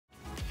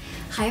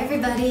Hi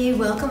everybody,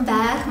 welcome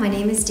back. My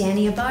name is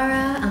Dani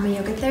Ibarra. I'm a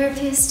yoga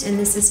therapist and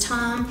this is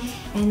Tom,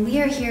 and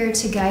we are here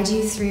to guide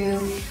you through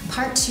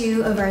part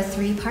 2 of our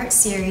 3-part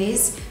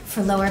series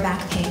for lower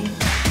back pain.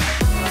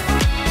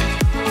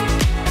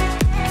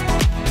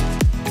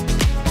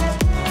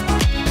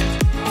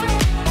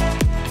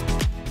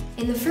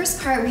 In the first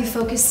part, we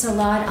focused a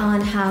lot on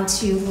how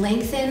to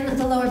lengthen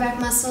the lower back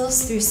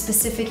muscles through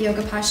specific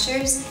yoga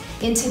postures.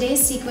 In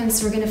today's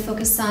sequence, we're going to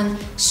focus on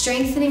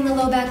strengthening the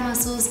low back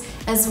muscles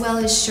as well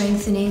as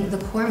strengthening the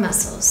core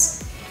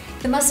muscles.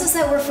 The muscles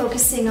that we're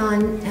focusing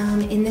on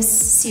in this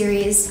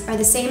series are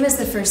the same as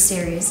the first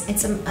series.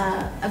 It's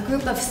a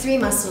group of 3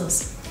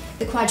 muscles.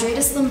 The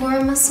Quadratus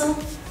Lumborum muscle,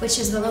 which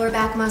is the lower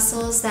back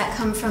muscles that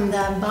come from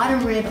the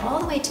bottom rib all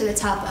the way to the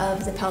top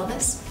of the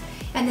pelvis.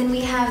 And then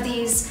we have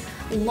these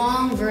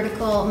long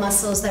vertical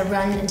muscles that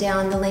run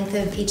down the length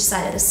of each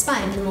side of the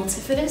spine, the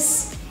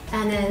multifidus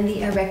and then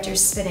the erector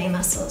spinae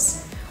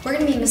muscles. We're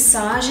going to be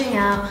massaging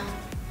out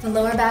the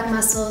lower back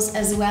muscles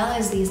as well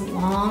as these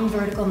long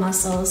vertical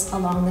muscles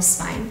along the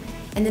spine.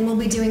 And then we'll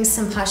be doing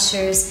some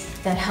postures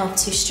that help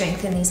to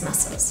strengthen these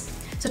muscles.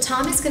 So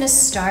Tom is going to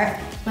start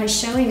by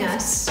showing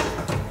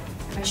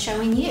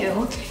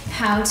you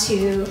how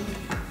to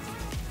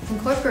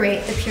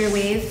incorporate the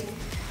PUREWAVE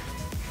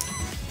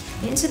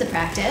into the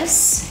practice.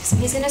 So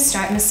he's going to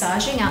start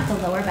massaging out the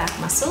lower back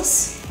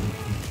muscles.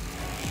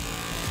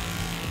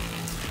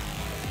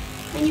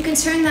 And you can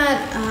turn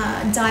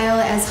that dial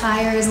as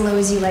high or as low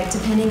as you like,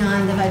 depending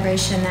on the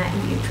vibration that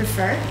you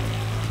prefer.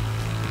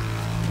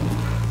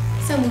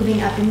 So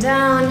moving up and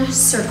down,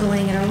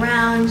 circling it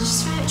around,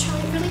 just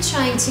really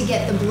trying to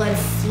get the blood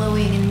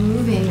flowing and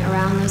moving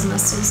around those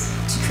muscles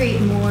to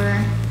create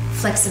more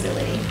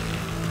flexibility.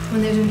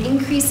 When there's an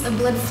increase of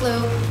blood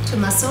flow to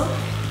muscle,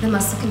 the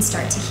muscle can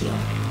start to heal.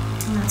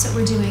 And that's what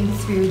we're doing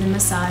through the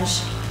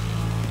massage.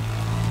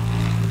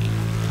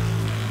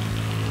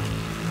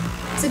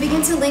 So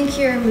begin to link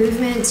your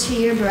movement to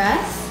your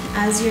breath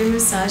as you're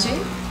massaging.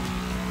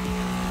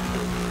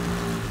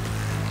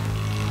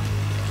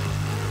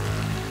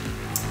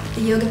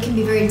 The yoga can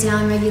be very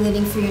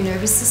down-regulating for your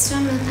nervous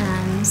system,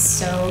 and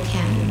so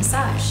can the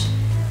massage.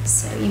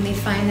 So you may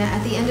find that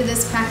at the end of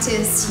this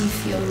practice, you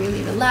feel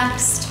really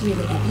relaxed,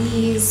 really at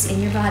ease,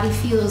 and your body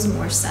feels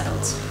more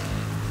settled.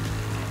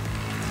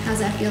 How's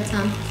that feel,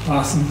 Tom?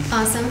 Awesome.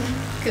 Awesome?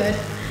 Good.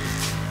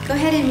 Go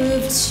ahead and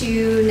move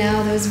to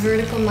now those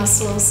vertical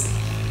muscles.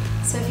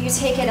 So if you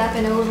take it up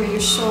and over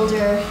your shoulder,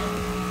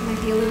 it might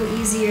be a little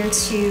easier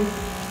to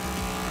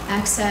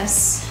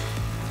access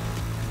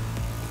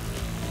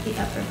the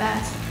upper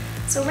back.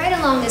 So right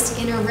along this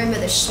inner rim of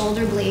the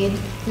shoulder blade,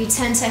 we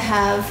tend to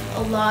have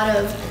a lot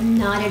of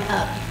knotted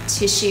up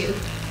tissue.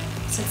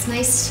 So it's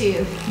nice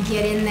to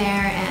get in there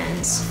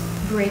and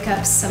break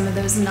up some of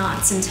those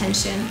knots and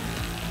tension.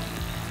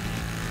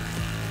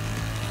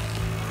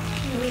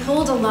 We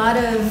hold a lot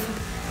of,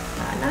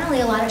 not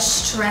only a lot of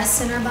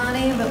stress in our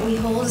body, but we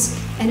hold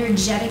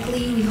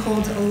energetically, we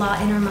hold a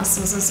lot in our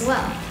muscles as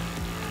well.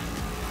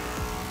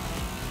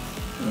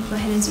 We'll go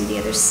ahead and do the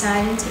other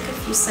side and take a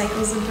few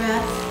cycles of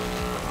breath.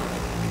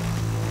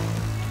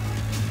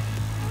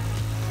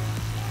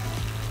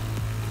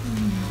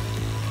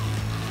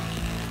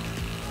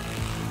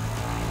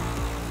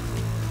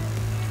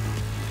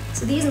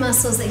 So these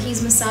muscles that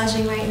he's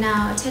massaging right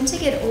now tend to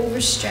get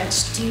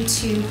overstretched due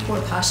to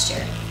poor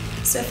posture.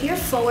 So if you're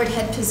forward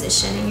head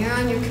position and you're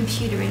on your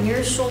computer and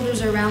your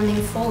shoulders are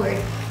rounding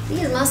forward,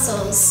 these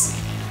muscles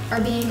are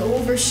being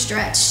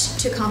overstretched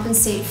to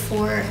compensate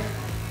for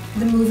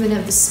the movement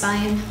of the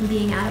spine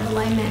being out of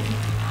alignment.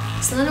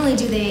 So not only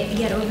do they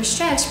get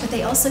overstretched, but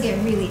they also get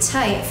really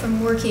tight from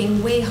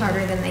working way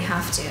harder than they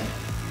have to.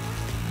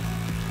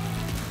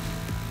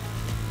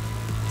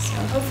 So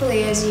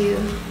hopefully as you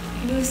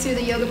move through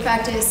the yoga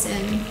practice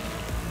and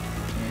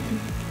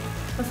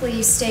hopefully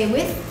you stay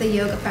with the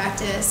yoga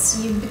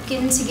practice, you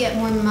begin to get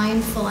more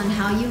mindful on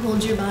how you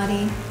hold your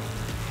body.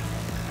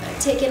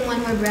 Take in one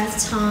more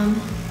breath, Tom.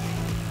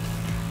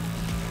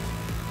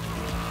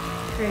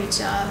 Great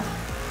job.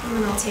 And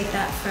then I'll take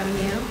that from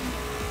you.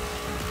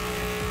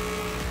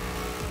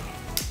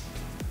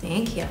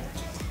 Thank you.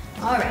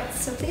 All right,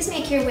 so please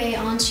make your way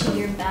onto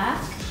your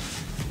back.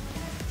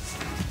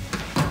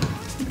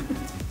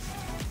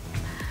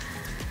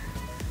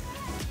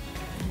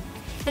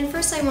 And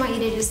first I want you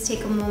to just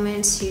take a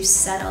moment to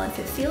settle. If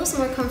it feels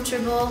more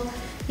comfortable,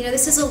 you know,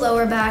 this is a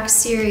lower back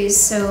series,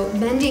 so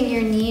bending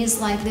your knees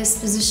like this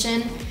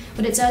position,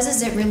 what it does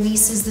is it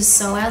releases the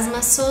psoas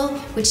muscle,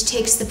 which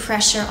takes the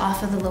pressure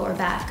off of the lower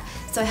back.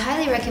 So I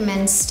highly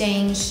recommend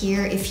staying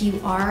here if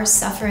you are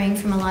suffering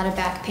from a lot of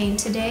back pain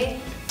today.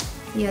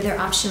 The other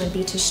option would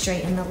be to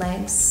straighten the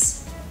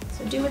legs.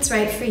 So do what's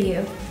right for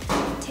you.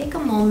 Take a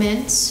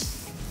moment,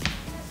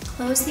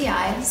 close the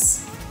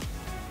eyes,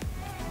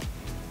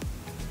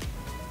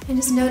 and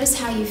just notice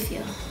how you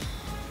feel.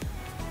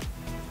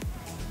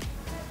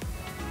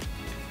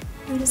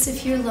 Notice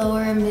if your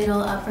lower,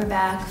 middle, upper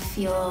back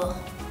feel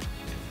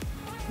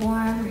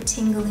warm or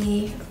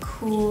tingly or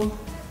cool.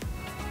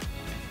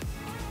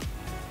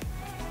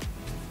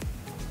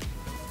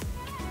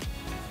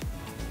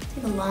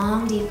 Take a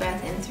long, deep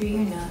breath in through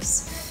your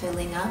nose,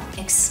 filling up,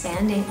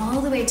 expanding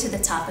all the way to the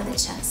top of the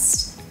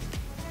chest.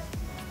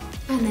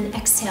 And then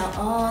exhale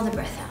all the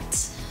breath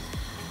out.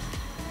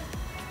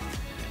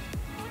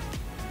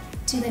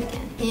 Do that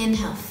again.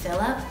 Inhale, fill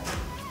up.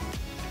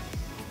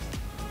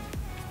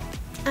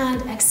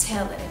 And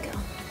exhale, let it go.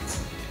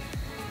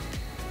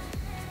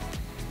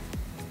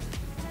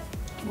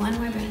 One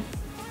more breath.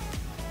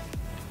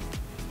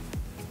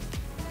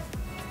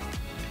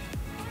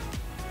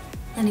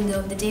 Letting go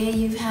of the day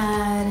you've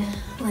had,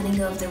 letting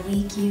go of the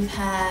week you've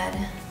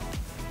had,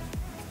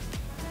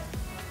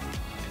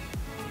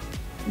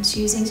 and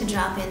choosing to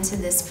drop into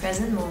this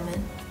present moment,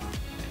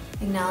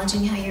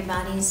 acknowledging how your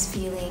body is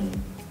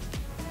feeling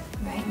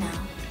right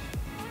now.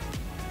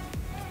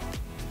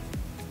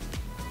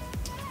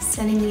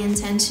 Setting the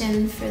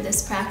intention for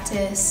this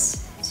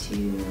practice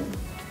to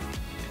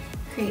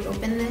create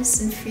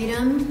openness and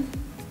freedom,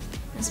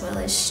 as well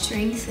as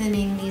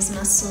strengthening these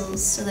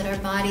muscles so that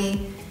our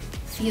body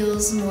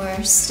feels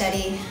more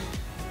steady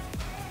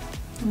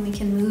and we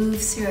can move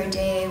through our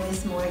day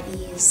with more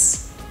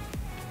ease.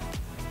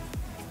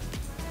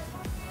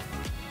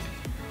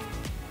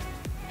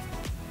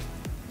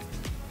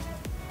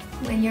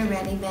 When you're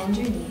ready, bend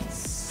your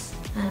knees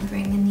and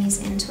bring the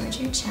knees in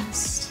towards your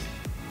chest.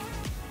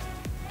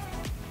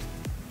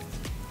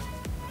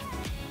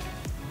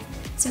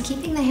 So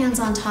keeping the hands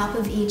on top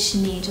of each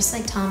knee, just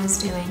like Tom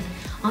is doing.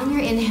 On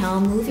your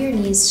inhale, move your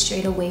knees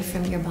straight away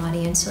from your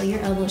body until your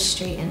elbows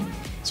straighten.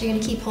 So you're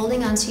going to keep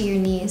holding onto your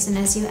knees, and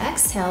as you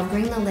exhale,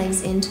 bring the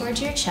legs in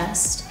towards your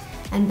chest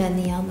and bend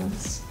the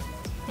elbows.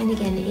 And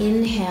again,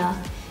 inhale.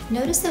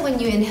 Notice that when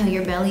you inhale,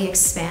 your belly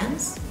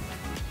expands.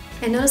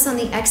 And notice on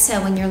the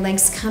exhale, when your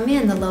legs come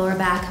in, the lower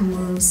back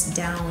moves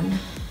down.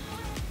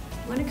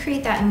 You want to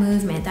create that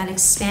movement, that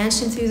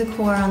expansion through the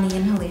core on the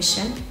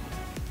inhalation,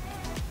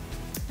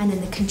 and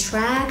then the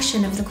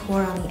contraction of the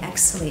core on the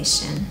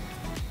exhalation.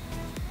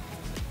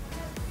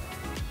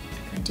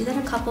 Do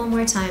that a couple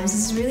more times.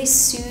 This is really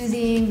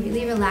soothing,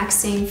 really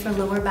relaxing for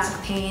lower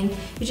back pain.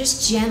 You're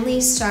just gently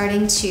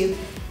starting to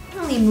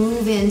not only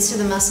move into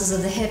the muscles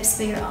of the hips,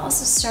 but you're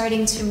also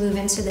starting to move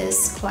into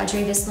this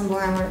Quadratus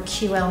Lumborum, or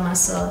QL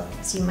muscle,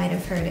 as you might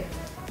have heard it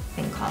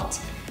been called.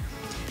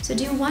 So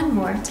do one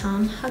more,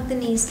 Tom. Hug the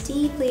knees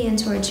deeply in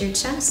towards your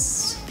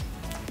chest.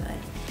 Good.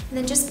 And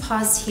then just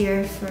pause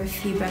here for a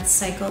few breath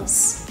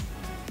cycles.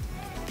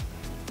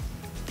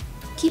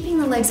 Keeping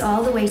the legs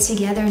all the way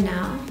together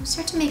now,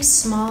 start to make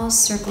small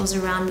circles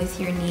around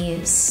with your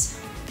knees.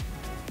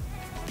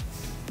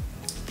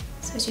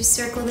 So as you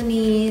circle the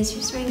knees,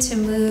 you're starting to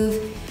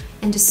move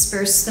and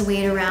disperse the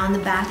weight around the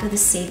back of the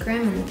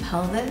sacrum and the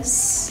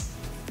pelvis.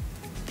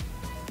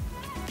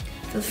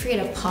 Feel free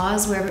to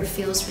pause wherever it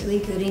feels really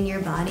good in your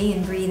body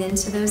and breathe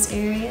into those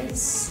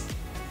areas.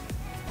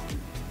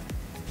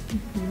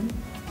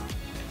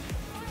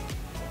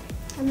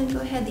 And then go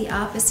ahead the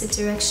opposite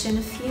direction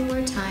a few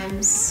more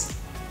times.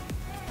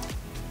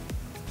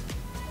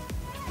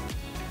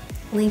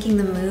 Linking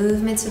the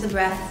movement to the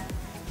breath.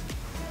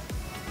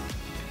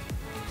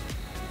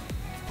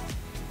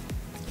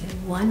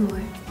 And one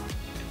more.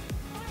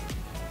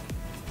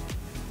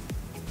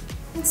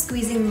 And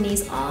squeezing the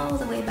knees all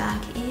the way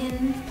back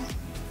in.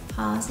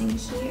 Pausing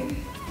here. Good.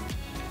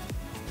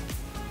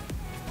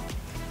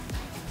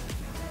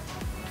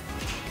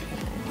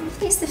 And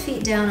place the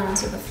feet down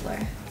onto the floor.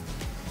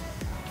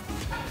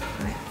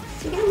 All right.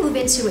 So you're going to move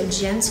into a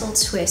gentle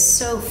twist.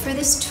 So for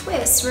this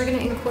twist, we're going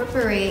to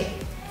incorporate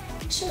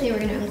Actually, we're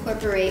going to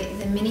incorporate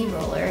the mini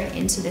roller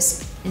into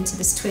this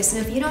twist.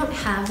 And if you don't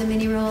have the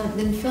mini roller,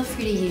 then feel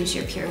free to use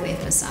your PUREWAVE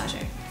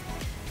massager.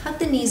 Hug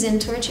the knees in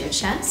towards your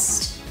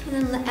chest,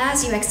 and then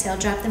as you exhale,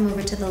 drop them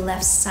over to the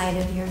left side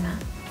of your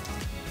mat.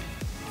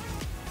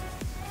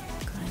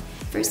 Good.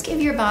 First, give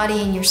your body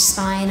and your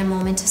spine a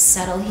moment to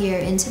settle here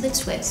into the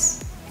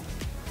twist.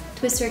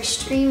 Twists are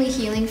extremely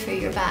healing for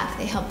your back.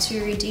 They help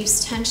to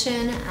reduce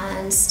tension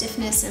and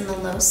stiffness in the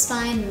low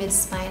spine, mid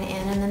spine,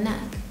 and in the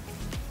neck.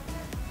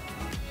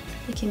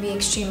 It can be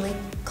extremely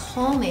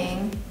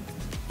calming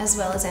as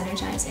well as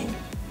energizing.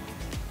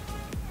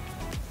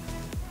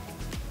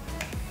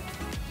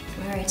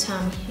 All right,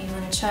 Tom, you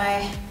want to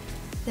try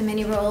the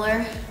mini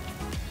roller?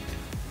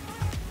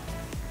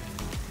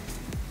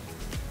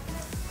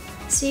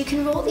 So you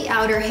can roll the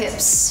outer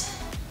hips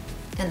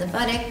and the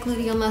buttock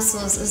gluteal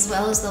muscles as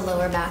well as the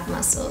lower back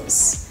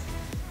muscles.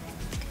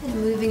 Kind of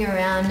moving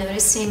around,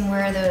 noticing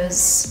where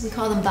those, we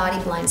call them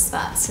body blind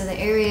spots. So the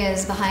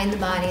areas behind the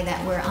body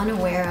that we're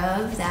unaware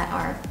of that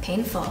are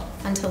painful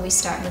until we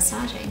start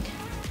massaging.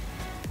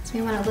 So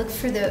we want to look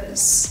for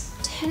those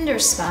tender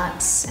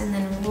spots and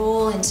then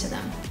roll into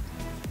them.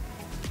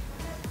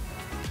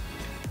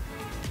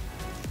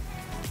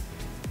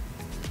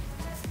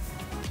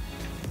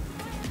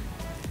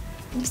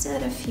 Just do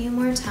that a few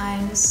more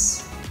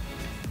times.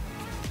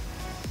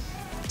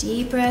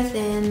 Deep breath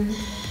in.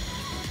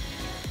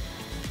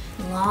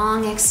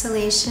 Long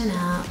exhalation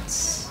out.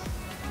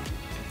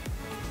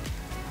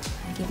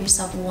 Give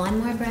yourself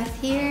one more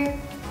breath here.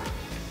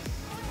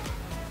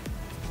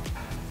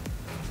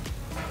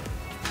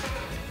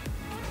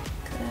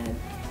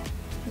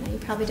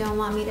 probably don't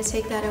want me to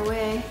take that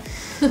away.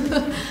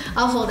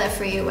 I'll hold that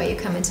for you while you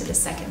come into the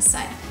second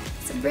side.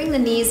 So bring the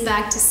knees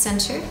back to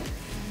center.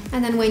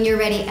 And then when you're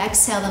ready,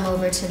 exhale them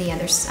over to the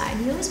other side.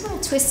 You always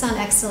want to twist on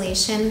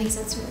exhalation because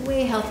that's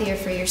way healthier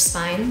for your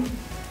spine.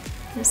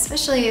 And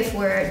especially if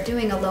we're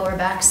doing a lower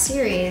back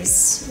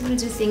series, we want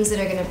to do things that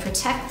are going to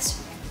protect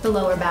the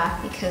lower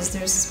back because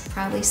there's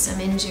probably some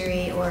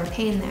injury or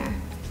pain there.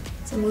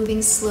 So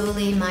moving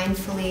slowly,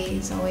 mindfully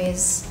is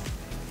always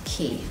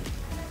key.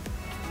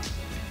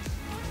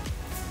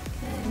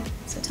 Good.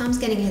 So Tom's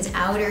getting his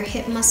outer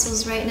hip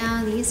muscles right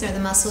now. These are the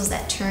muscles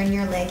that turn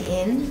your leg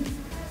in.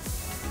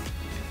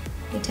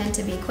 They tend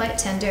to be quite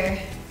tender.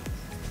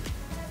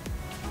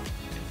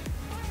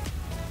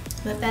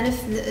 But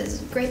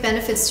great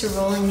benefits to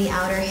rolling the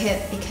outer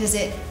hip because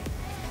it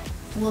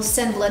will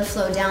send blood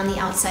flow down the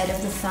outside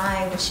of the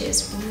thigh, which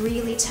is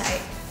really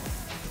tight.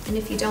 And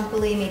if you don't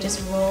believe me,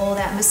 just roll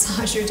that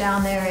massager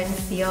down there and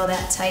feel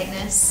that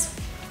tightness.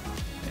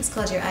 It's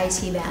called your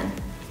IT band.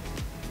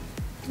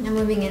 Now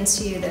moving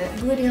into the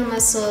gluteal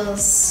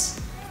muscles.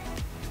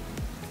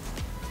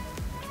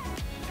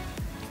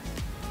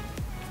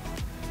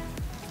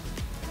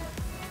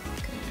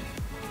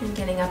 And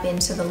getting up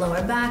into the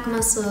lower back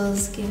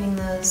muscles, giving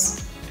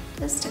those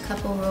just a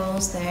couple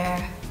rolls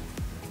there.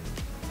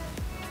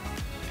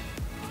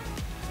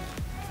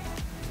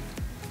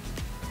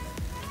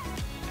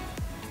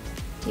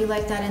 Do you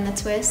like that in the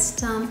twist,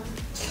 Tom?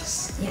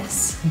 Yes.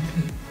 Yes.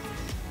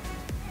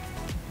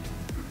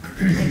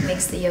 It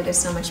makes the yoga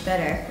so much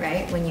better,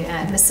 right? When you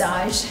add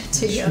massage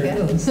to yoga.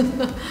 Sure does.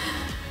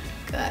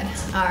 Good.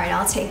 All right,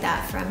 I'll take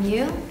that from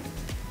you.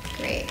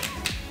 Great.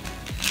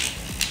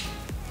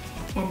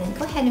 And then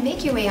go ahead and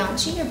make your way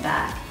onto your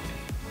back.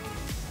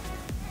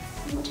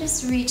 We'll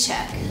just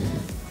recheck.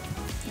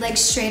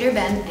 Legs straight or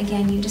bent.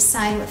 Again, you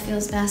decide what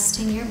feels best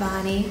in your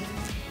body.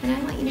 And I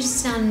want you to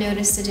just now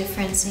notice the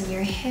difference in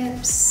your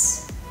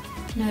hips.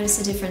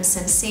 Notice a different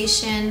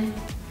sensation.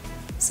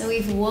 So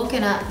we've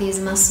woken up these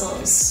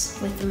muscles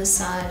with the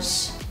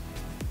massage.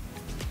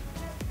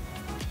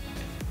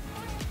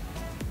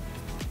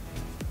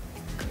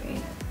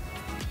 Great.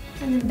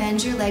 And then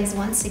bend your legs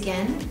once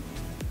again.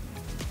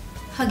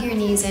 Hug your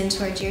knees in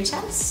towards your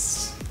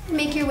chest. And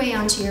make your way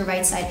onto your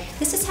right side.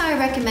 This is how I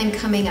recommend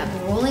coming up,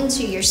 rolling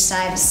to your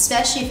side,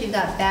 especially if you've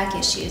got back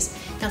issues.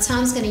 Now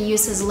Tom's going to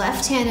use his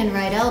left hand and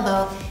right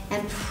elbow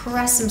and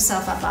press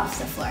himself up off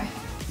the floor.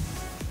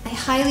 I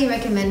highly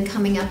recommend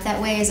coming up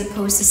that way as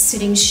opposed to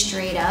sitting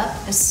straight up,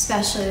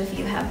 especially if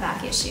you have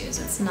back issues.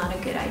 It's not a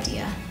good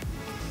idea.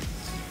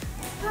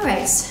 All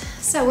right,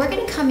 so we're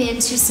going to come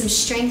into some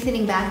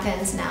strengthening back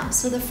bends now.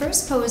 So the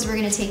first pose we're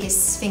going to take is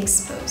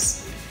Sphinx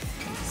pose.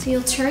 So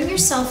you'll turn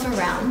yourself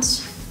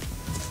around,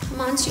 come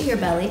onto your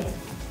belly.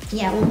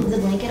 Yeah, we'll move the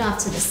blanket off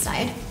to the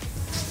side.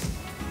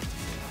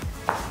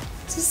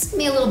 So this is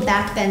going to be a little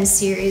back bend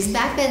series.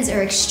 Back bends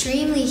are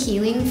extremely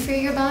healing for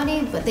your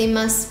body, but they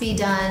must be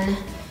done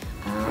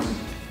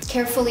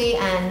carefully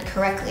and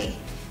correctly.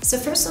 So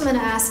first I'm going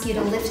to ask you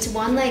to lift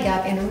one leg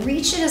up and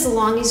reach it as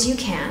long as you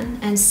can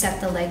and set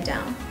the leg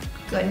down.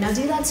 Good, now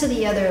do that to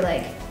the other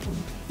leg.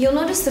 You'll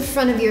notice the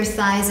front of your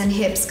thighs and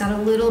hips got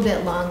a little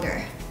bit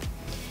longer.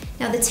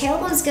 Now the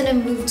tailbone's going to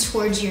move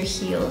towards your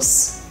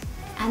heels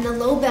and the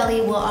low belly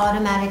will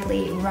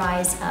automatically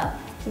rise up.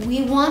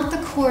 We want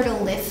the core to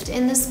lift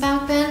in this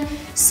back bend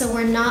so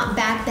we're not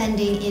back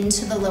bending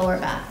into the lower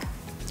back.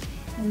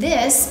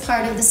 This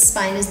part of the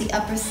spine is the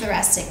upper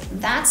thoracic.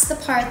 That's the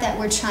part that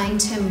we're trying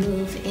to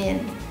move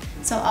in.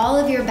 So all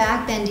of your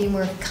back bending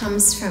work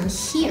comes from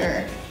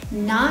here,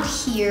 not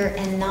here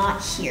and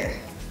not here.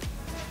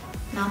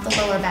 Not the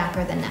lower back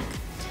or the neck.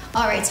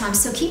 All right, Tom,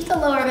 so keep the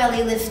lower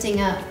belly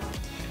lifting up.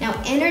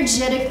 Now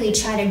energetically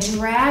try to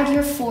drag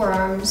your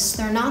forearms.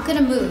 They're not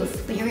gonna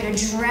move, but you're gonna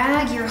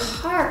drag your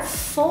heart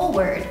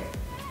forward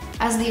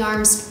as the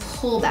arms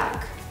pull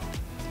back.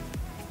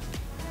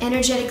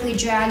 Energetically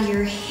drag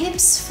your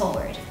hips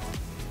forward.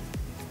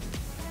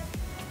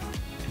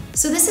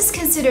 So this is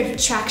considered a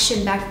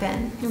traction back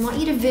bend. I want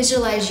you to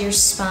visualize your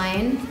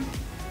spine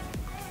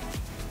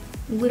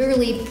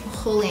literally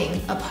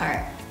pulling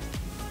apart.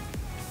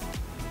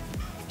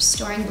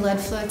 Restoring blood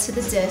flow to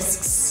the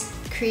discs,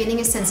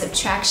 creating a sense of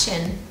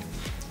traction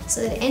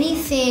so that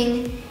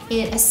anything,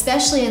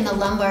 especially in the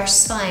lumbar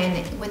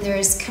spine, when there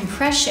is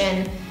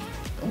compression,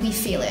 we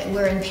feel it,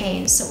 we're in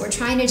pain. So what we're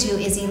trying to do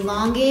is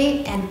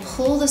elongate and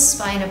pull the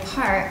spine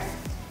apart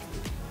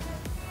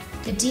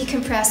to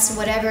decompress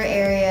whatever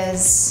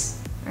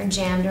areas are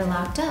jammed or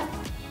locked up.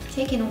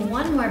 Taking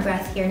one more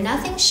breath here.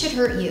 Nothing should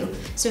hurt you.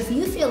 So if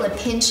you feel a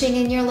pinching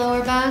in your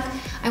lower back,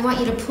 I want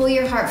you to pull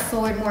your heart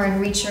forward more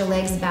and reach your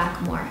legs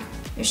back more.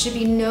 There should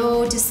be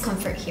no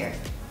discomfort here.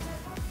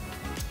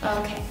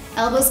 Okay,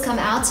 elbows come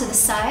out to the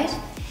side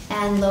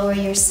and lower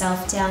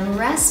yourself down.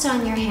 Rest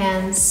on your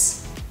hands.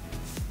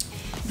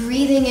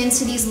 Breathing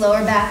into these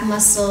lower back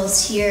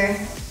muscles here.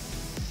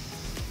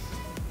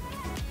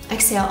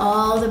 Exhale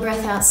all the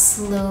breath out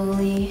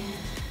slowly.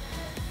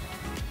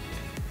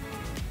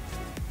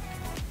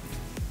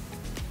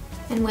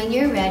 And when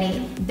you're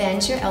ready,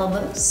 bend your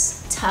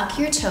elbows. tuck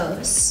your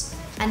toes,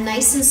 and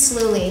nice and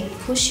slowly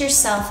push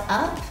yourself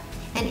up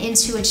and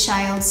into a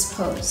child's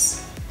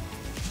pose.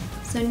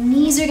 So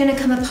knees are gonna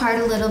come apart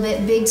a little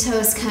bit, big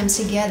toes come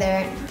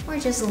together. We're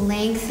just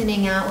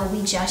lengthening out what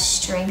we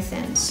just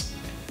strengthened.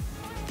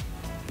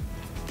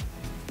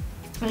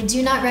 I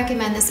do not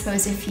recommend this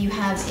pose if you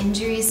have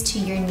injuries to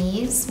your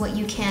knees. What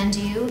you can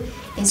do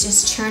is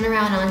just turn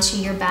around onto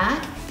your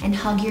back and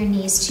hug your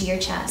knees to your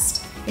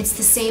chest. It's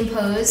the same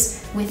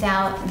pose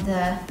without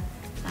the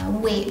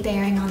weight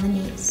bearing on the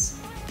knees.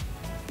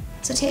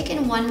 So take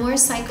in one more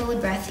cycle of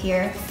breath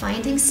here,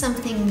 finding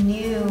something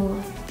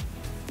new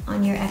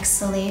on your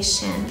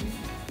exhalation.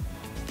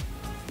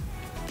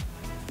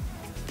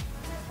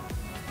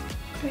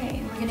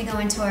 Great, we're gonna go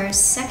into our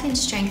second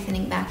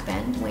strengthening back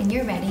bend. When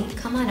you're ready,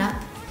 come on up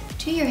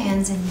to your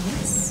hands and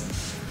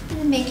knees, and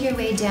then make your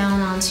way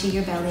down onto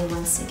your belly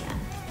once again.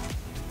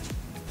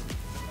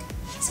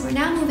 So we're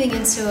now moving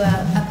into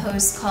a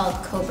pose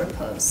called Cobra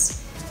Pose.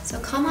 So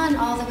come on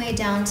all the way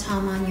down,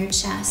 Tom, on your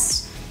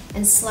chest,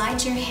 and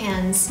slide your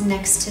hands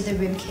next to the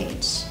rib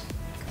cage.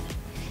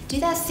 Do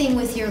that thing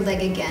with your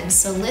leg again.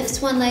 So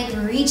lift one leg,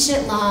 reach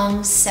it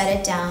long, set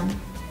it down.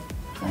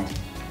 Good.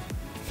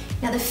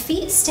 Now the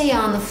feet stay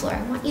on the floor.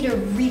 I want you to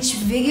reach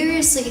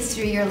vigorously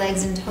through your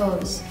legs and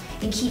toes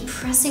and keep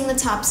pressing the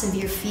tops of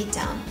your feet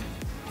down.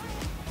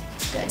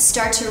 Good.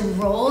 Start to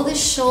roll the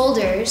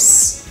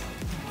shoulders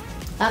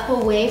up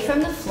away from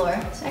the floor.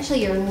 So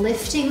actually you're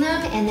lifting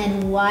them and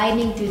then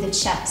widening through the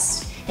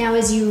chest. Now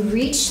as you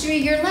reach through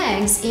your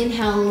legs,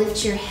 inhale,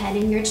 lift your head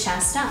and your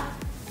chest up.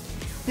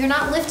 We're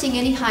not lifting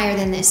any higher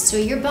than this, so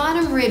your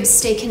bottom ribs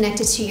stay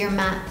connected to your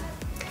mat.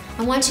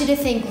 I want you to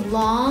think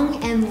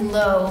long and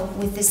low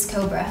with this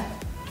cobra.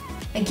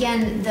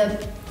 Again,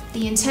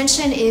 the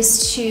intention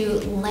is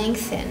to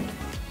lengthen.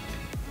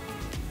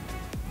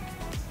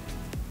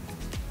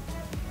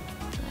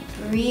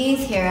 Breathe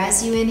here.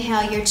 As you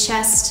inhale, your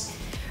chest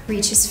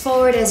reaches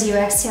forward. As you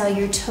exhale,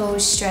 your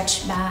toes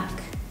stretch back.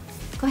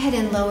 Go ahead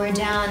and lower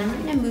down, and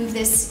we're going to move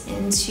this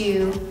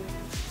into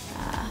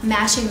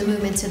matching the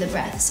movement to the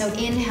breath. So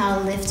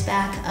inhale, lift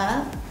back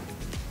up.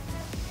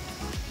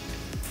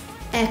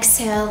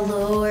 Exhale,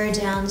 lower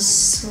down,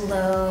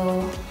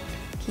 slow.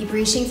 Keep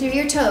reaching through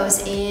your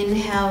toes.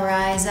 Inhale,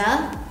 rise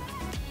up.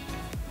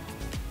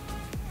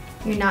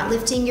 You're not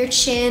lifting your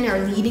chin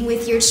or leading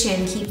with your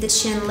chin. Keep the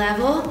chin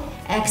level.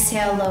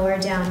 Exhale, lower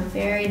down.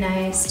 Very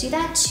nice. Do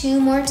that 2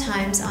 more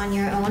times on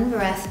your own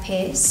breath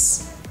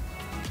pace.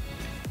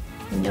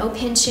 No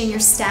pinching or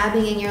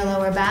stabbing in your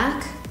lower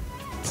back.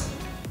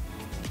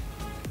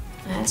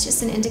 That's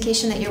just an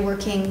indication that you're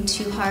working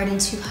too hard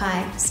and too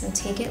high. So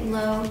take it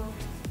low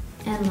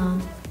and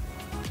long.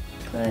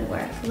 Good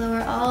work.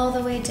 Lower all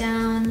the way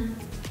down.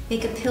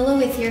 Make a pillow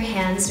with your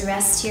hands.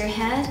 Rest your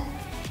head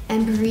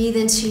and breathe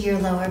into your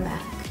lower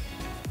back.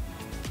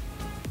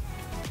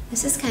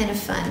 This is kind of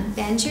fun.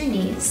 Bend your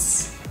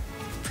knees.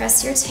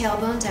 Press your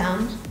tailbone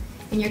down,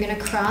 and you're going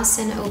to cross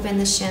and open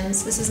the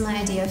shins. This is my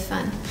idea of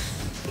fun.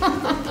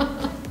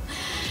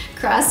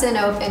 Cross and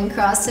open,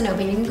 cross and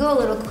open. You can go a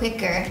little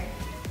quicker.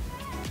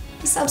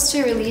 This helps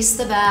to release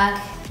the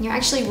back. You're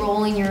actually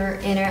rolling your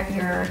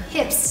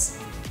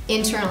hips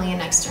internally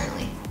and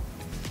externally.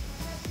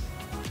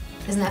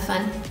 Isn't that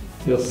fun?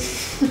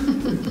 Yes.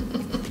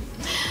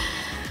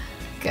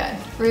 Good.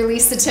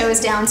 Release the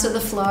toes down to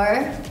the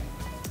floor.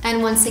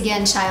 And once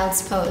again,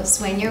 child's pose.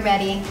 When you're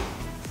ready,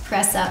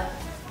 press up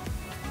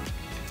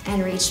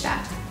and reach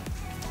back.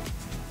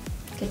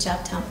 Good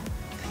job, Tom.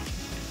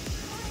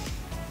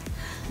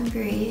 And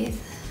breathe.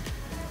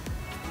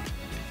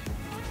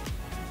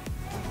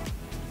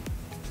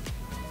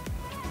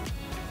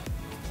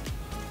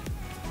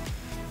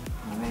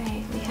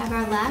 Have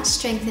our last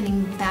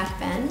strengthening back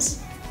bend.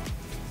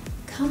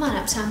 Come on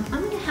up, Tom.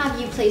 I'm going to have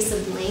you place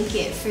a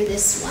blanket for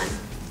this one.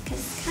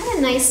 It's kind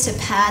of nice to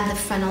pad the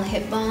frontal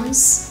hip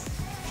bones.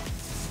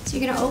 So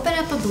you're going to open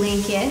up a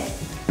blanket,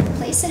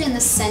 place it in the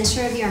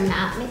center of your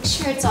mat. Make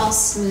sure it's all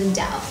smoothed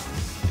out.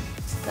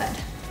 Good.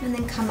 And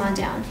then come on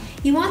down.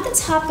 You want the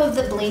top of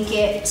the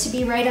blanket to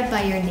be right up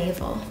by your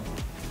navel.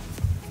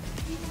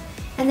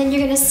 And then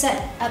you're going to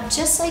set up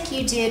just like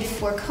you did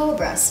for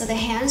Cobra. So the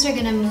hands are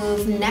going to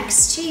move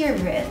next to your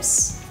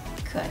ribs.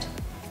 Good.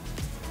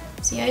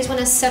 So you always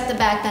want to set the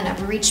back bend up.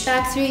 Reach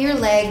back through your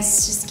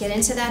legs. Just get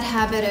into that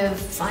habit of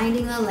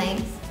finding the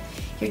length.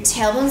 Your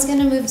tailbone's going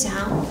to move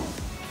down.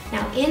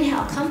 Now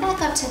inhale, come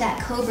back up to that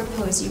Cobra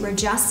pose you were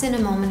just in a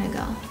moment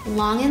ago.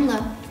 Long and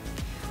low.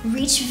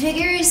 Reach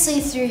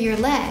vigorously through your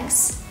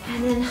legs.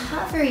 And then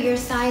hover your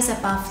thighs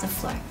up off the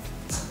floor.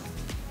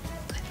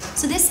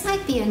 So this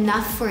might be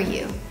enough for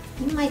you.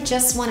 You might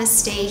just want to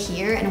stay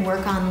here and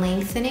work on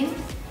lengthening.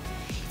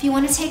 If you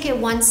want to take it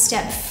one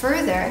step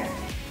further,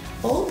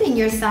 open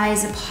your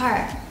thighs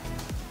apart.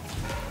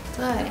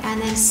 Good,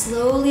 and then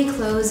slowly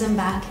close them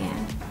back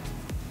in.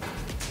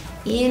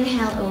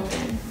 Inhale,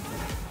 open.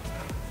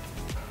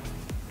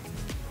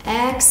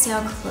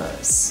 Exhale,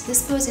 close.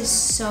 This pose is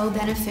so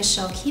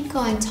beneficial. Keep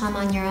going, Tom,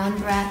 on your own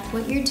breath.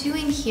 What you're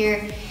doing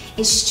here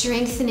is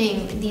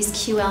strengthening these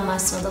QL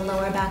muscles, the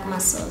lower back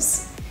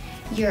muscles.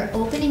 You're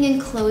opening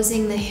and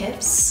closing the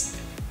hips.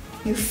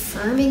 You're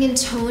firming and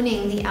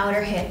toning the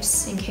outer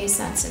hips in case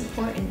that's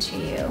important to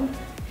you.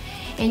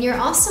 And you're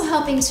also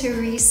helping to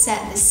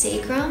reset the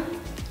sacrum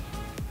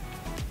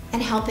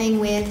and helping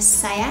with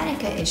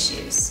sciatica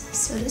issues.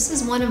 So this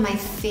is one of my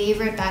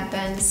favorite back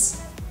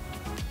bends.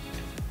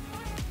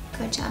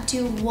 Good job.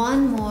 Do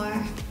one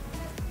more.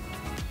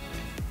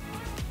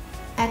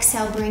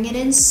 Exhale, bring it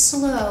in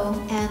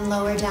slow and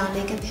lower down.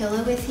 Make a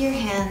pillow with your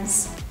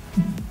hands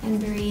and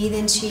breathe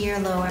into your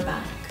lower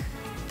back.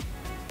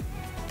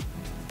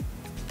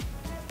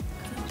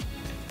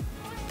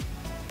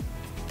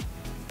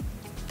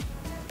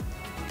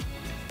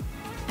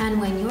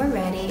 And when you're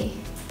ready,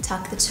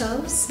 tuck the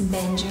toes,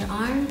 bend your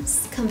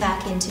arms, come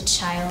back into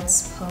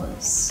child's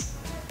pose.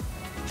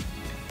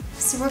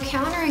 So we're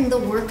countering the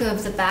work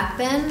of the back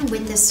bend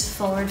with this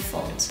forward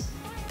fold.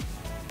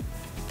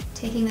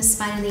 Taking the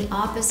spine in the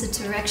opposite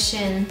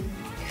direction,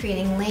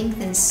 creating length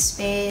and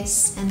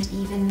space and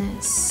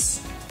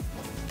evenness.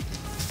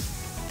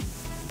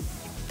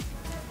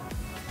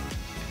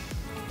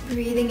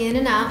 Breathing in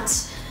and out.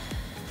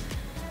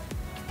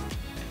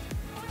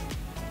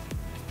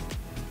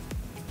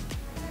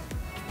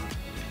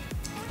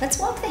 Let's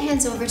walk the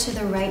hands over to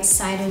the right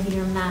side of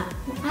your mat.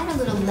 We'll add a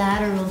little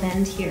lateral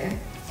bend here.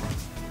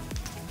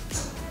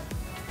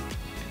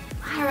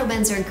 Lateral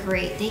bends are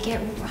great. They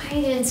get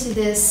right into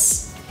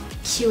this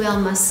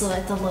QL muscle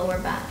at the lower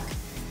back.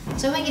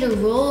 So I want you to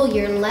roll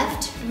your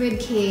left rib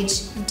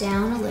cage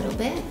down a little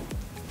bit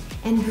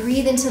and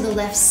breathe into the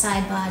left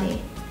side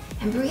body.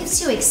 And breathe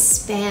to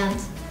expand.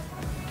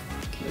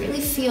 You can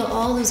really feel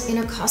all those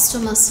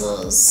intercostal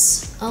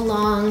muscles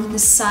along the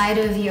side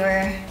of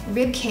your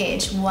rib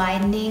cage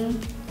widening.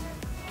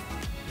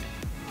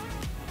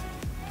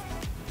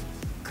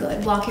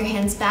 Good. Walk your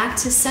hands back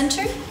to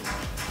center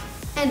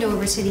and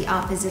over to the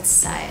opposite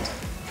side.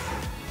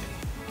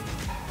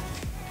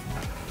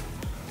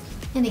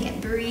 And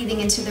again, breathing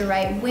into the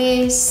right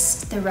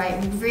waist, the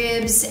right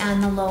ribs,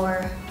 and the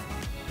lower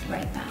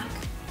right back.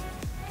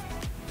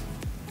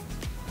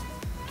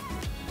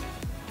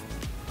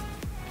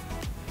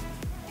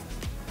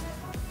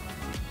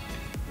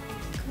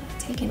 Good.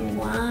 Taking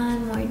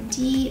one more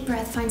deep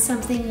breath. Find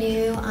something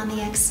new on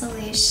the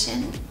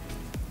exhalation.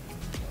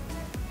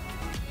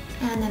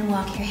 And then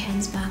walk your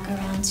hands back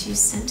around to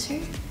center.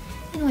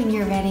 And when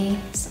you're ready,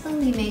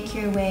 slowly make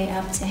your way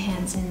up to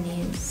hands and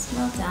knees.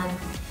 Well done.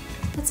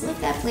 Let's move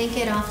that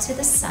blanket off to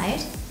the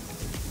side.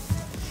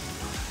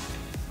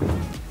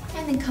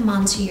 And then come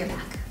onto your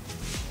back.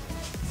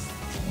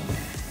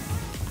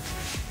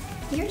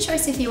 Your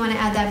choice if you want to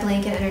add that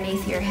blanket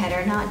underneath your head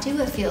or not. Do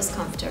what feels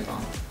comfortable.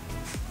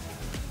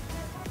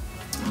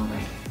 All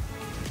right.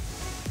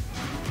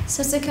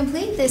 So to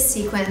complete this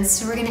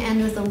sequence, we're going to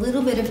end with a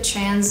little bit of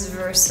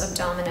transverse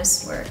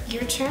abdominis work.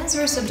 Your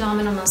transverse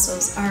abdominal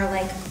muscles are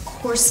like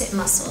corset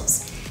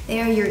muscles.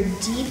 They are your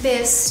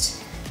deepest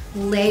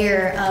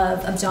layer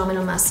of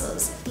abdominal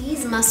muscles.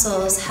 These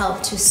muscles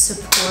help to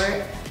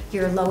support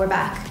your lower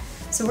back.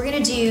 So we're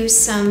going to do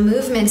some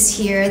movements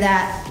here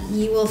that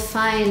you will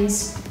find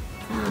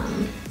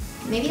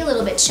maybe a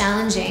little bit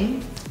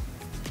challenging,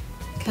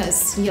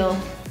 because you'll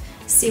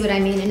see what I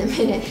mean in a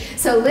minute.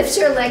 So lift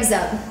your legs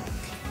up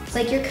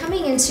like you're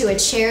coming into a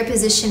chair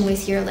position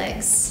with your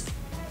legs.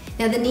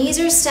 Now the knees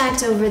are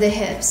stacked over the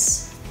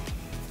hips.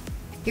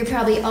 You're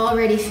probably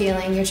already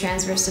feeling your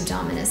transverse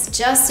abdominis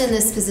just in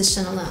this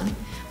position alone.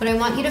 What I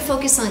want you to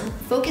focus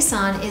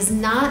on is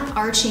not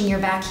arching your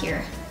back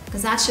here,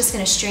 because that's just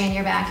going to strain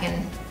your back,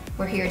 and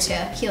we're here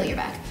to heal your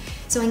back.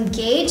 So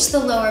engage the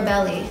lower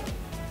belly.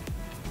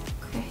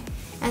 Okay.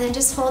 And then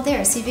just hold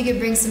there. See if you can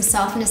bring some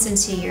softness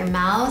into your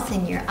mouth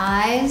and your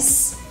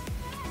eyes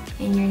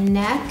and your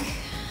neck.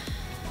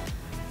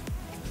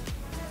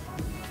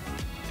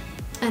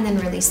 And then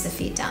release the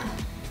feet down.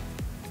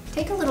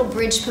 Take a little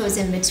bridge pose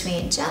in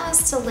between,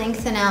 just to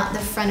lengthen out the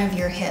front of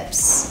your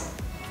hips.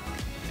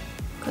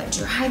 Good,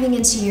 driving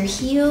into your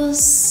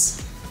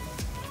heels.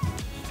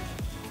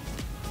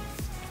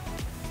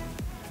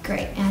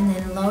 Great, and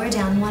then lower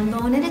down one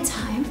bone at a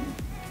time.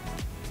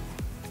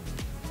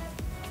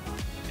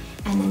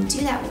 And then do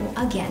that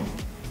again.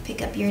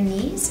 Pick up your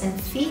knees and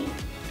feet.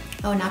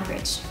 Oh, not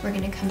bridge. We're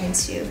gonna come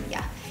into,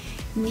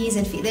 knees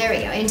and feet. There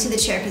we go, into the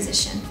chair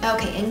position.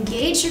 Okay,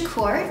 engage your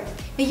core.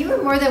 Now you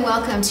are more than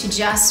welcome to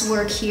just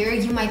work here.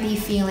 You might be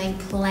feeling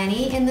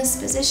plenty in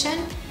this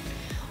position,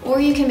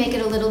 or you can make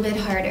it a little bit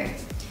harder.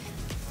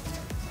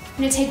 I'm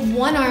gonna take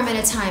one arm at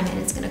a time, and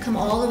it's gonna come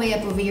all the way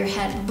up over your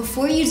head.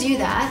 Before you do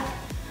that,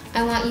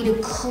 I want you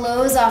to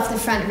close off the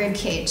front rib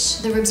cage.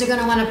 The ribs are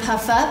gonna wanna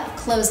puff up,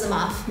 close them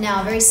off.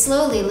 Now very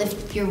slowly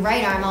lift your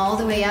right arm all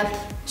the way up,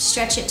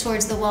 stretch it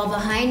towards the wall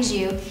behind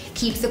you.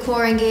 Keep the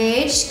core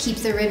engaged, keep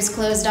the ribs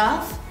closed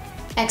off.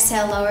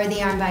 Exhale, lower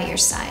the arm by your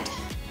side.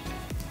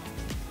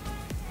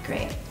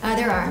 Great.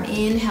 Other arm,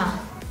 inhale.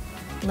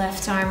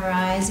 Left arm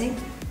rising.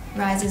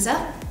 rises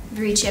up,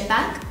 reach it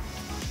back.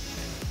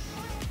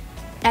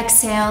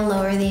 Exhale,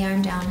 lower the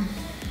arm down.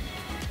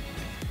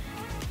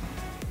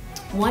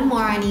 One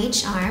more on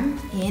each arm,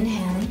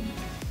 inhaling.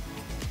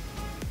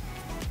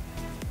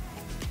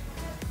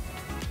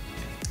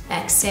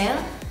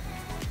 Exhale.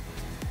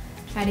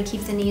 Try to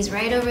keep the knees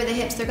right over the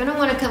hips. They're gonna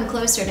wanna come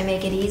closer to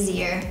make it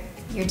easier.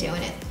 You're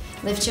doing it.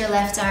 Lift your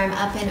left arm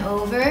up and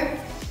over.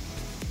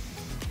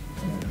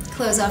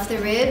 Close off the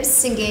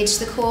ribs, engage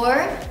the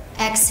core.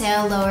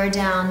 Exhale, lower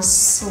down,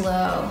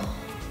 slow.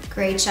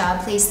 Great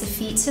job. Place the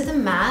feet to the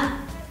mat.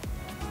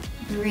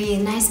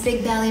 Breathe, nice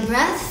big belly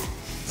breath.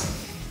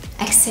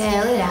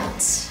 Exhale it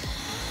out.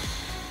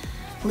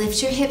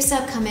 Lift your hips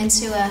up, come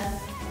into a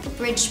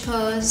bridge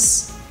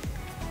pose.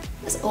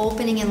 Just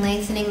opening and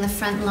lengthening the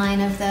front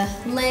line of the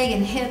leg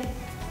and hip.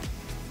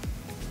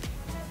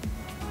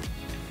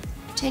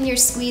 Pretend you're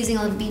squeezing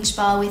a beach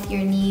ball with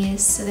your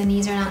knees so the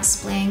knees are not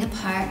splaying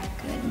apart.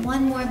 Good,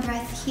 one more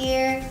breath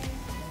here.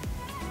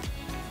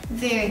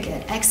 Very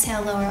good.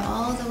 Exhale, lower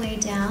all the way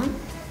down.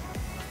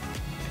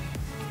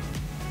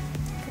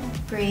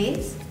 Good,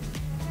 breathe.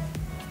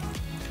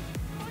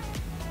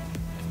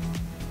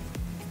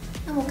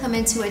 And we'll come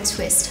into a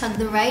twist. Hug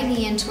the right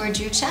knee in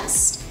towards your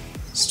chest.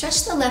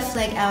 Stretch the left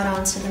leg out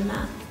onto the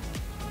mat.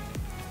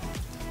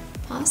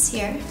 Pause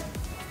here.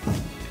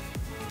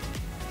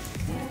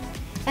 Good.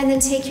 And then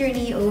take your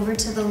knee over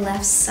to the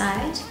left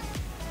side.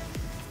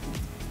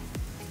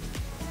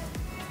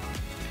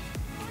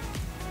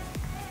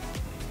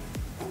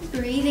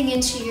 Breathing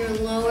into your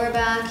lower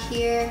back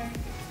here.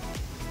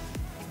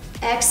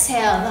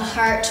 Exhale the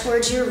heart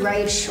towards your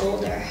right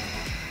shoulder.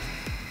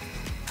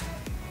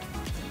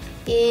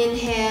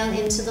 Inhale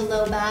into the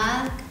low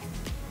back.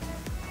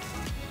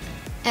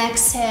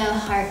 Exhale,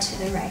 heart to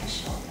the right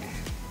shoulder.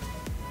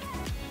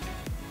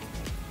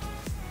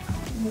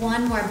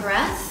 One more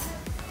breath.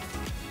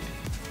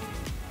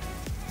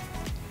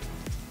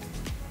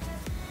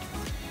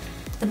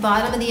 The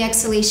bottom of the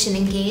exhalation,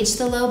 engage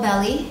the low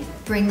belly.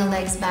 Bring the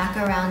legs back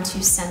around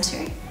to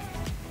center.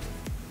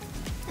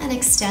 And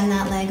extend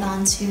that leg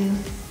onto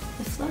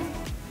the floor.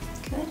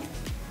 Good.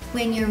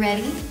 When you're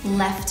ready,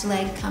 left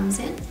leg comes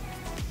in.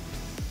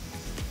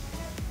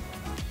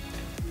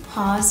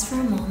 Pause for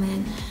a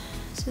moment.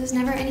 So there's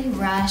never any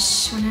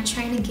rush. We're not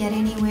trying to get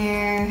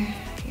anywhere.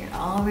 You're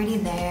already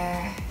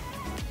there.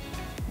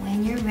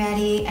 When you're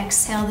ready,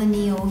 exhale the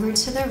knee over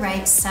to the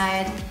right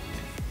side.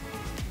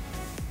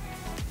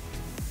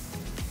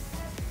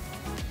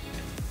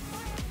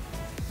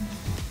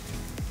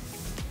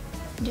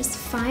 Just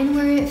find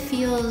where it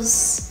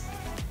feels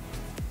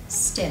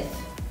stiff.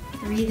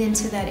 Breathe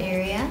into that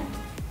area.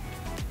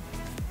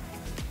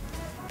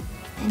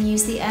 And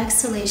use the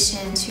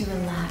exhalation to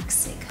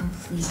relax it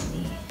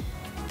completely.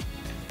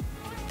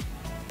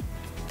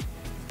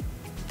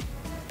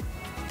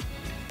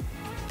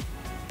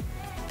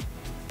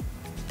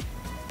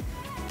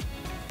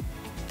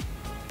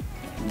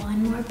 Good.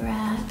 One more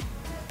breath.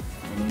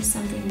 Finding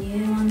something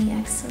new on the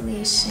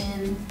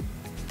exhalation.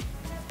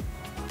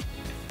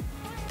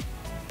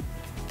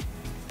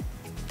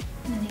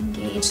 And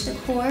engage the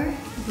core.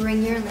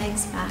 Bring your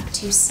legs back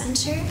to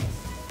center.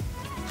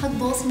 Hug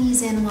both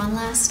knees in one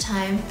last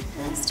time,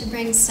 just to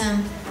bring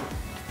some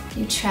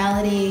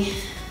neutrality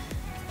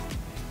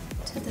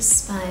to the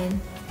spine.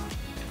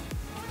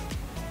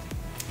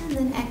 And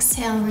then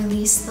exhale,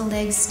 release the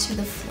legs to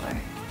the floor.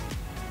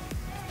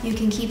 You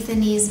can keep the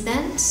knees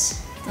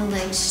bent, the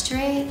legs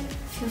straight.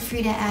 Feel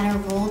free to add a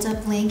rolled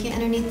up blanket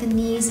underneath the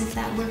knees if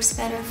that works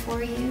better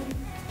for you.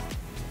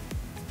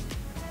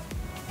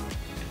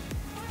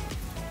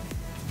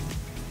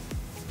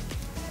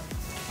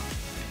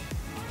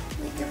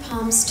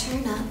 Palms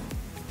turn up.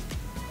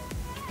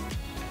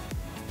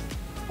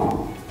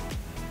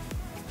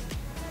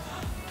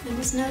 And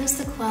just notice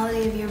the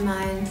quality of your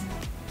mind.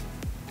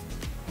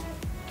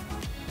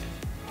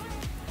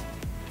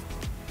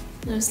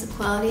 Notice the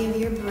quality of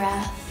your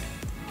breath.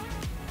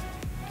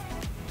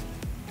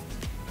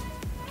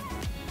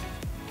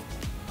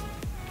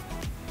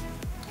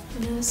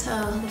 And notice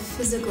how the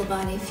physical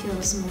body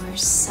feels more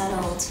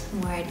settled,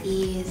 more at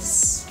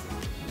ease.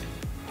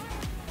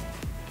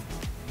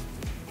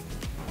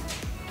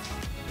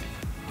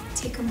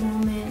 Take a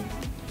moment,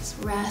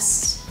 just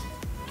rest.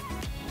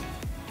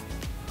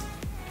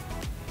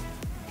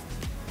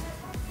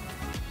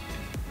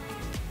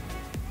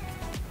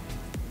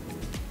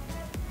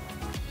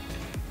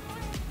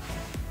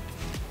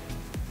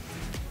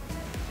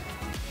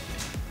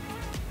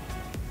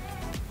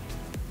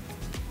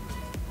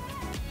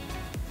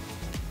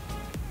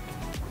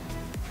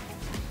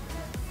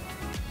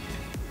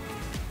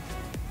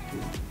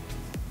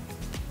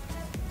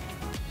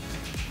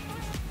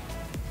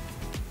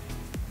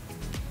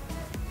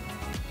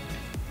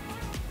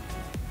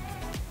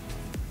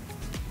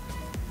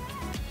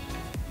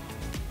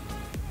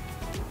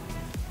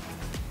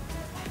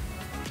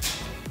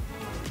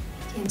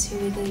 Begin to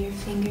wiggle your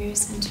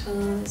fingers and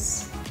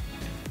toes.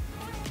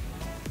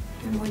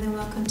 You're more than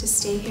welcome to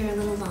stay here a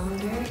little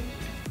longer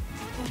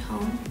at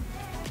home.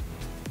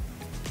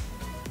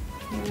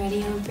 When you're ready,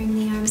 you'll bring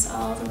the arms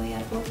all the way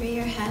up over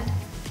your head,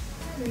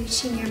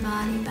 reaching your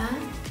body back.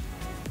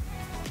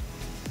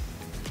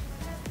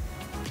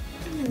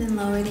 And then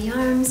lower the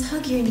arms,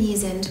 hug your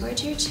knees in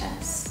towards your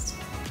chest.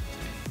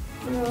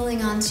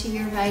 Rolling onto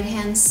your right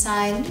hand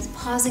side, just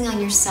pausing on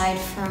your side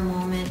for a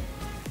moment.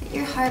 Let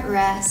your heart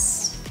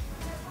rest.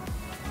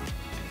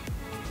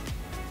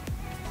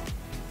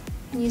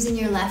 And using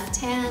your left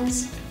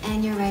hand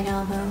and your right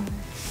elbow,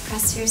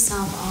 press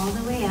yourself all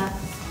the way up.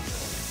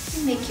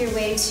 And make your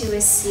way to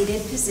a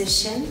seated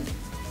position.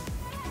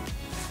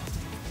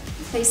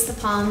 Place the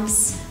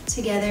palms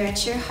together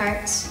at your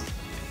heart.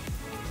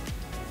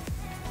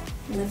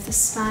 Lift the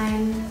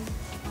spine.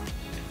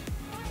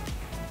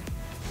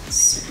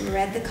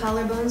 Spread the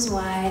collarbones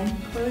wide.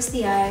 Close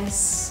the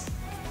eyes.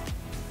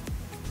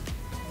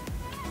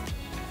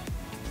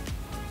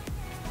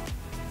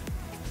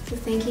 So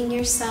thanking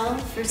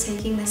yourself for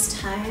taking this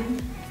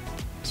time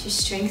to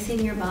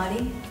strengthen your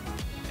body.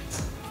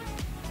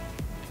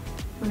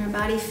 When our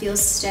body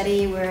feels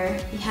steady, we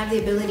have the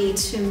ability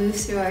to move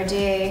through our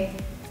day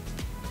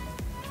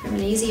from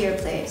an easier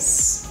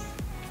place.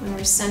 When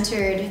we're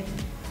centered,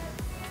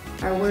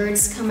 our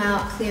words come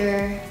out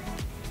clearer,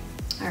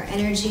 our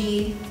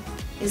energy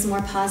is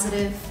more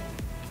positive,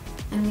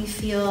 and we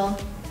feel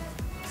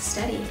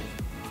steady.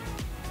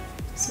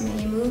 So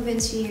may you move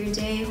into your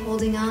day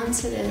holding on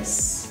to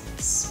this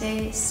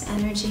space,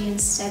 energy,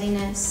 and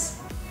steadiness,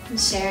 and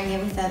sharing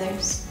it with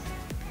others.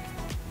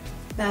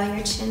 Bow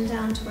your chin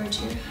down towards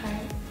your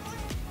heart.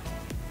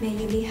 May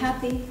you be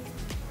happy,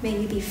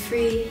 may you be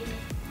free,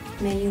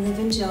 may you live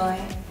in joy,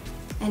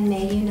 and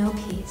may you know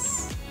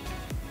peace.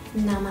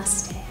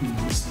 Namaste.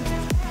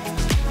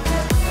 Namaste.